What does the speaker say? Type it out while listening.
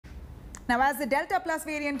Now, as the Delta Plus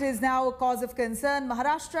variant is now a cause of concern,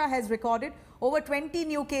 Maharashtra has recorded over 20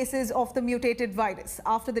 new cases of the mutated virus.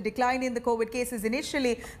 After the decline in the COVID cases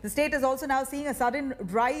initially, the state is also now seeing a sudden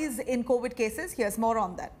rise in COVID cases. Here's more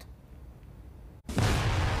on that.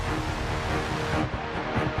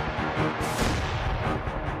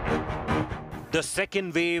 The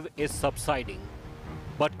second wave is subsiding,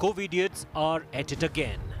 but COVIDiots are at it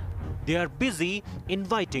again. They are busy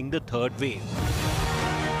inviting the third wave.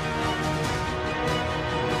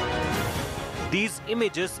 These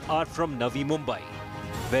images are from Navi Mumbai,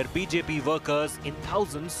 where BJP workers in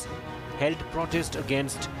thousands held protest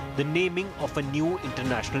against the naming of a new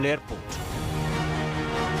international airport.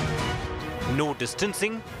 No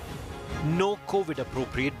distancing, no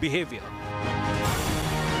COVID-appropriate behavior.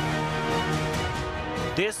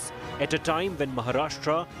 This at a time when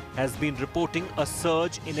Maharashtra has been reporting a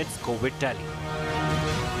surge in its COVID tally.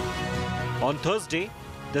 On Thursday,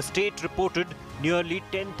 the state reported nearly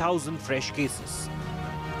 10,000 fresh cases.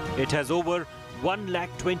 It has over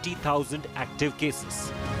 1,20,000 active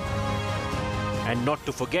cases. And not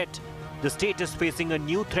to forget, the state is facing a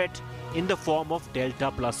new threat in the form of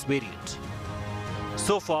Delta Plus variant.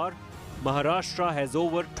 So far, Maharashtra has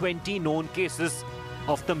over 20 known cases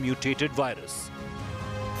of the mutated virus.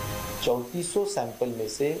 3400 sample में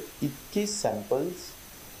से 21 samples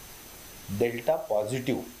delta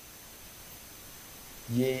positive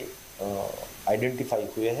ये identify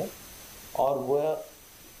हुए हैं और वह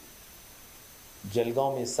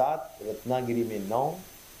जलगांव में 7, रत्नागिरी में 9,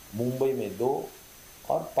 मुंबई में 2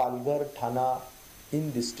 और पालघर, ठाना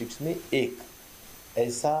इन डिस्ट्रिक्ट्स में 1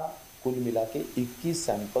 ऐसा कुल मिला के 21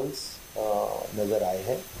 सैंपल्स नजर आए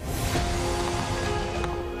हैं.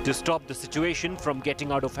 To stop the situation from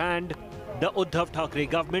getting out of hand, the Uddhav Thackeray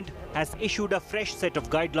government has issued a fresh set of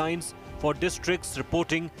guidelines for districts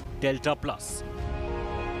reporting Delta Plus.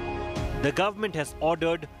 The government has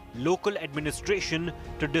ordered local administration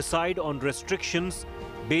to decide on restrictions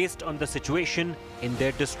based on the situation in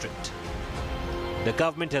their district. The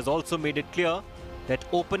government has also made it clear that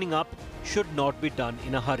opening up should not be done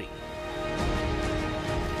in a hurry.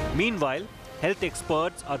 Meanwhile, health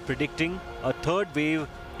experts are predicting a third wave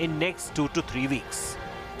in next 2 to 3 weeks.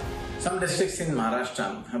 Some districts in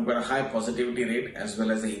Maharashtra have got a high positivity rate as well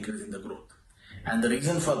as an increase in the growth. And the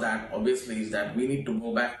reason for that obviously is that we need to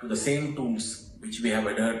go back to the same tools which we have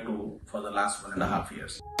adhered to for the last 1.5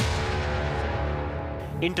 years.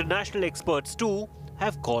 International experts too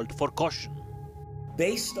have called for caution.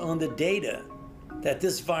 Based on the data that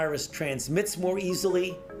this virus transmits more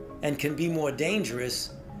easily and can be more dangerous,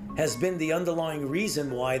 has been the underlying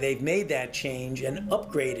reason why they've made that change and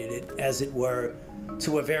upgraded it, as it were,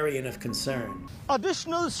 to a variant of concern.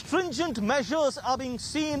 Additional stringent measures are being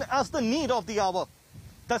seen as the need of the hour.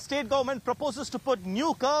 The state government proposes to put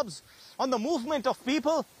new curbs on the movement of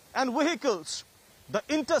people and vehicles, the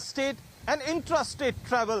interstate and intrastate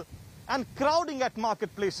travel, and crowding at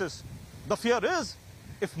marketplaces. The fear is,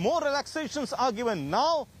 if more relaxations are given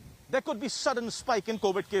now, there could be sudden spike in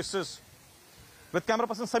COVID cases. With camera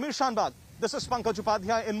person Samir Shanbag, this is Pankaj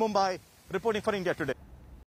Upadhyay in Mumbai, reporting for India Today.